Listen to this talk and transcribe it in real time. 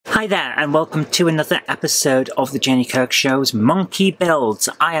Hi there and welcome to another episode of the Jenny Kirk Show's Monkey Builds.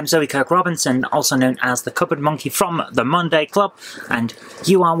 I am Zoe Kirk Robinson, also known as the Cupboard Monkey from the Monday Club, and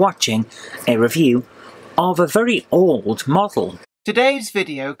you are watching a review of a very old model. Today's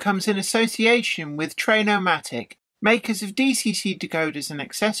video comes in association with Trainomatic, makers of DCT decoders and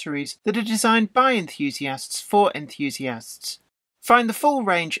accessories that are designed by enthusiasts for enthusiasts. Find the full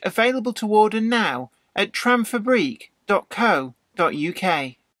range available to order now at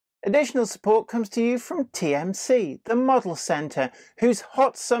tramfabrique.co.uk. Additional support comes to you from TMC, the Model Centre, whose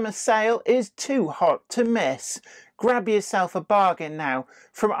hot summer sale is too hot to miss. Grab yourself a bargain now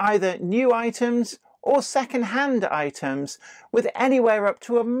from either new items or second-hand items, with anywhere up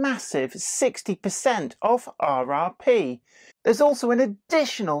to a massive 60% off RRP. There's also an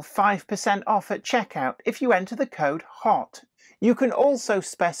additional 5% off at checkout if you enter the code HOT. You can also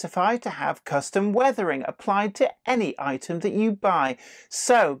specify to have custom weathering applied to any item that you buy,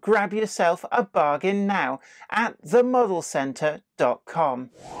 so grab yourself a bargain now at themodelcentre.com.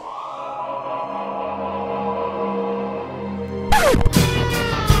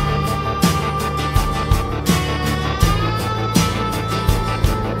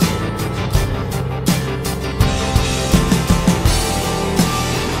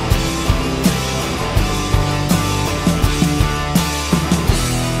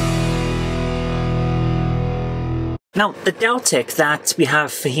 Now, the Deltic that we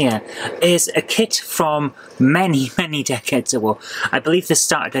have here is a kit from many decades ago. I believe this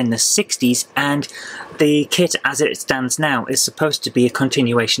started in the 60s, and the kit as it stands now is supposed to be a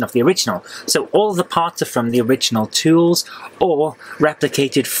continuation of the original. So all the parts are from the original tools or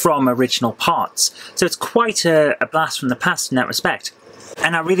replicated from original parts. So it's quite a blast from the past in that respect.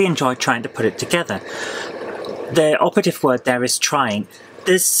 And I really enjoyed trying to put it together. The operative word there is trying.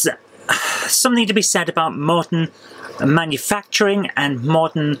 There's something to be said about modern manufacturing and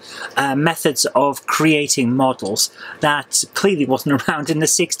modern methods of creating models that clearly wasn't around in the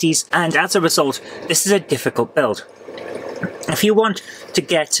 60s, and as a result this is a difficult build. If you want to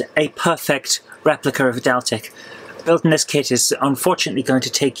get a perfect replica of a Deltic, building this kit is unfortunately going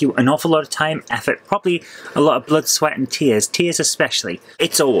to take you an awful lot of time, effort, probably a lot of blood, sweat and tears especially.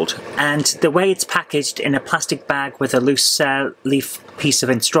 It's old, and the way it's packaged in a plastic bag with a loose leaf piece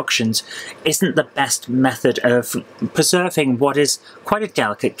of instructions isn't the best method of preserving what is quite a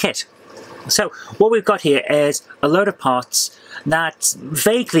delicate kit. So what we've got here is a load of parts that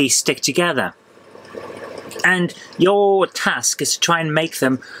vaguely stick together, and your task is to try and make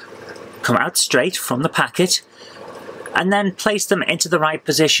them come out straight from the packet and then place them into the right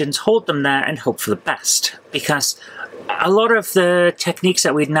positions, hold them there and hope for the best. Because a lot of the techniques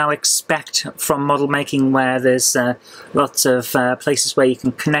that we'd now expect from model making, where there's lots of places where you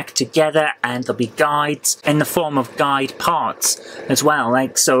can connect together and there'll be guides in the form of guide parts as well,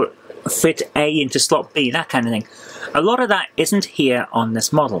 like so fit A into slot B, that kind of thing. A lot of that isn't here on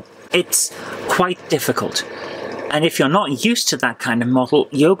this model. It's quite difficult. And if you're not used to that kind of model,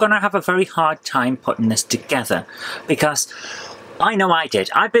 you're going to have a very hard time putting this together. Because I know I did.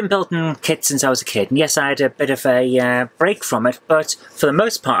 I've been building kits since I was a kid. And yes, I had a bit of a break from it. But for the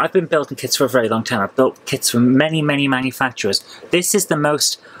most part, I've been building kits for a very long time. I've built kits for many manufacturers. This is the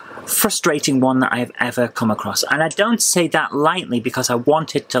most frustrating one that I've ever come across. And I don't say that lightly because I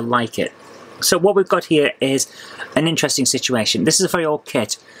wanted to like it. So what we've got here is an interesting situation. This is a very old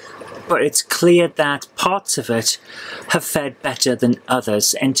kit, but it's clear that parts of it have fared better than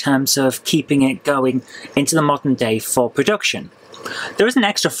others in terms of keeping it going into the modern day for production. There isn't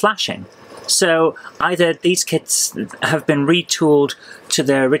extra flashing, so either these kits have been retooled to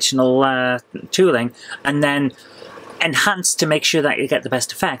their original tooling and then enhanced to make sure that you get the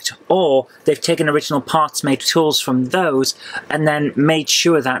best effect, or they've taken original parts, made tools from those, and then made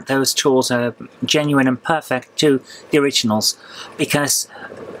sure that those tools are genuine and perfect to the originals, because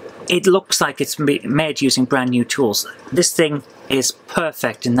it looks like it's made using brand new tools. This thing is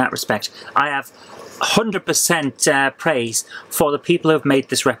perfect in that respect. I have 100% praise for the people who have made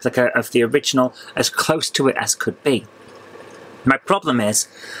this replica of the original as close to it as could be. My problem is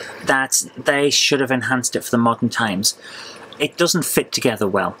that they should have enhanced it for the modern times. It doesn't fit together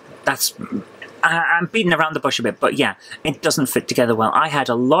well. I'm beating around the bush a bit, but yeah, it doesn't fit together well. I had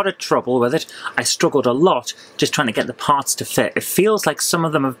a lot of trouble with it. I struggled a lot just trying to get the parts to fit. It feels like some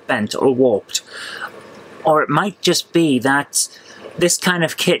of them have bent or warped. Or it might just be that this kind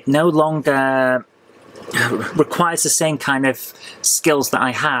of kit no longer requires the same kind of skills that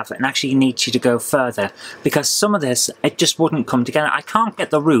I have and actually needs you to go further, because some of this, it just wouldn't come together. I can't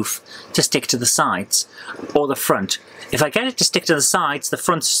get the roof to stick to the sides or the front. If I get it to stick to the sides, the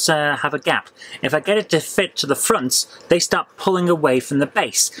fronts have a gap. If I get it to fit to the fronts, they start pulling away from the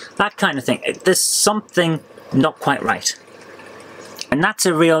base. That kind of thing. There's something not quite right. And that's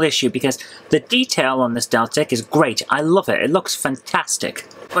a real issue, because the detail on this Deltic is great. I love it. It looks fantastic.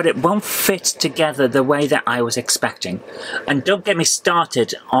 But it won't fit together the way that I was expecting. And don't get me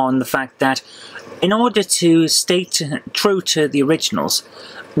started on the fact that in order to stay true to the originals,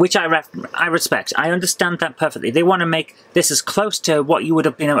 which I respect, I understand that perfectly. They want to make this as close to what you would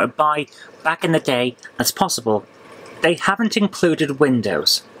have been able to buy back in the day as possible. They haven't included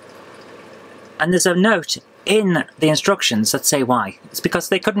windows. And there's a note in the instructions that say why. It's because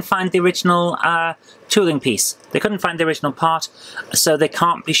they couldn't find the original tooling piece. They couldn't find the original part, so they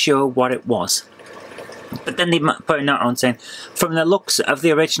can't be sure what it was. But then they put a note on saying, from the looks of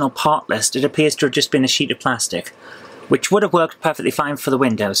the original part list, it appears to have just been a sheet of plastic, which would have worked perfectly fine for the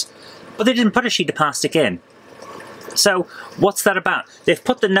windows. But they didn't put a sheet of plastic in. So, what's that about? They've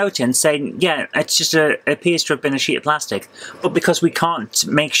put the note in saying, yeah, it's just it appears to have been a sheet of plastic, but because we can't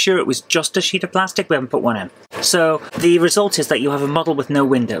make sure it was just a sheet of plastic, we haven't put one in. So, the result is that you have a model with no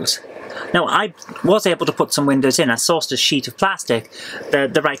windows. Now, I was able to put some windows in. I sourced a sheet of plastic,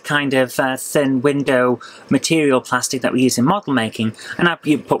 the right kind of thin window material plastic that we use in model making, and I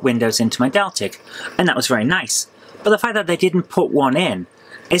put windows into my Deltic, and that was very nice. But the fact that they didn't put one in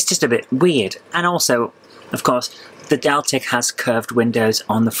is just a bit weird. And also, of course, the Deltic has curved windows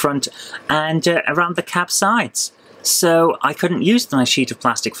on the front and around the cab sides. So I couldn't use the sheet of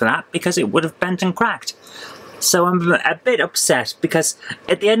plastic for that because it would have bent and cracked. So I'm a bit upset because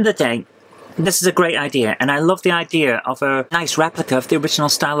at the end of the day, this is a great idea, and I love the idea of a nice replica of the original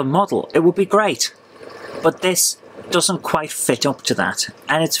style of model. It would be great. But this doesn't quite fit up to that,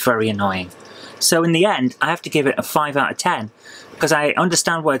 and it's very annoying. So in the end, I have to give it a 5 out of 10. Because I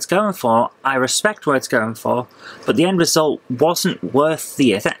understand what it's going for, I respect what it's going for, but the end result wasn't worth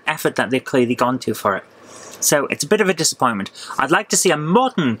the effort that they've clearly gone to for it. So it's a bit of a disappointment. I'd like to see a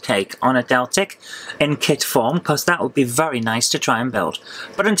modern take on a Deltic in kit form, because that would be very nice to try and build.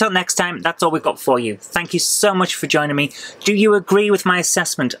 But until next time, that's all we've got for you. Thank you so much for joining me. Do you agree with my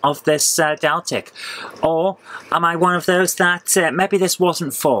assessment of this Deltic? Or am I one of those that maybe this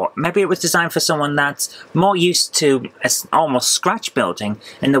wasn't for? Maybe it was designed for someone that's more used to almost scratch building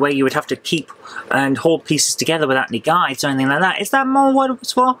in the way you would have to keep and hold pieces together without any guides or anything like that. Is that more what it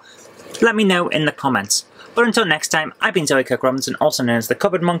was for? Let me know in the comments. But until next time, I've been Zoe Kirk Robinson, also known as the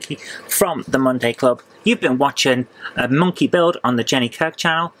Cupboard Monkey from the Monday Club. You've been watching a monkey build on the Jenny Kirk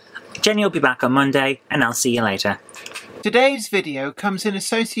channel. Jenny will be back on Monday, and I'll see you later. Today's video comes in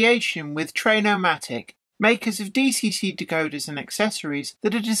association with Trainomatic, makers of DCT decoders and accessories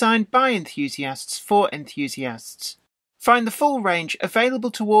that are designed by enthusiasts for enthusiasts. Find the full range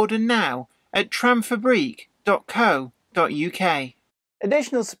available to order now at tramfabrique.co.uk.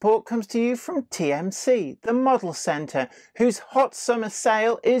 Additional support comes to you from TMC, the Model Centre, whose hot summer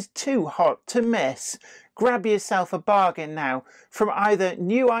sale is too hot to miss. Grab yourself a bargain now from either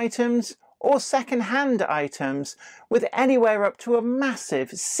new items or second-hand items, with anywhere up to a massive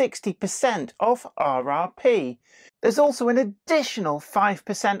 60% off RRP. There's also an additional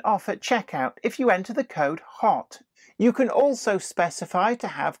 5% off at checkout if you enter the code HOT. You can also specify to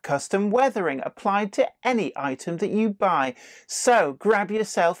have custom weathering applied to any item that you buy, so grab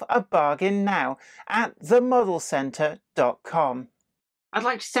yourself a bargain now at themodelcentre.com. I'd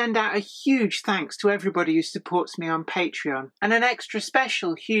like to send out a huge thanks to everybody who supports me on Patreon, and an extra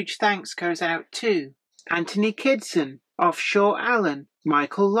special huge thanks goes out to Anthony Kidson, Offshore Allen,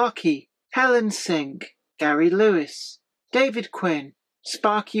 Michael Lockie, Helen Sink, Gary Lewis, David Quinn,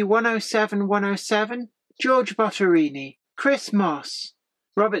 Sparky107107, George Botterini, Chris Moss,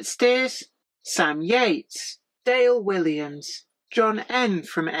 Robert Steers, Sam Yates, Dale Williams, John N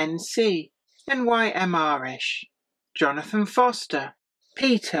from NC, NYMRish, Jonathan Foster,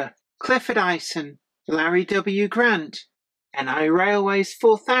 Peter, Clifford Ison, Larry W. Grant, NI Railways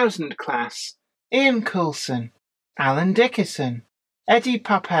 4000 class, Ian Coulson, Alan Dickerson, Eddie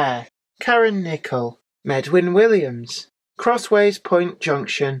Papere, Karen Nichol, Medwin Williams, Crossways Point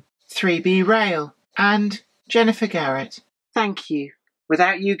Junction, 3B Rail, and Jennifer Garrett. Thank you.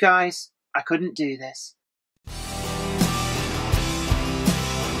 Without you guys, I couldn't do this.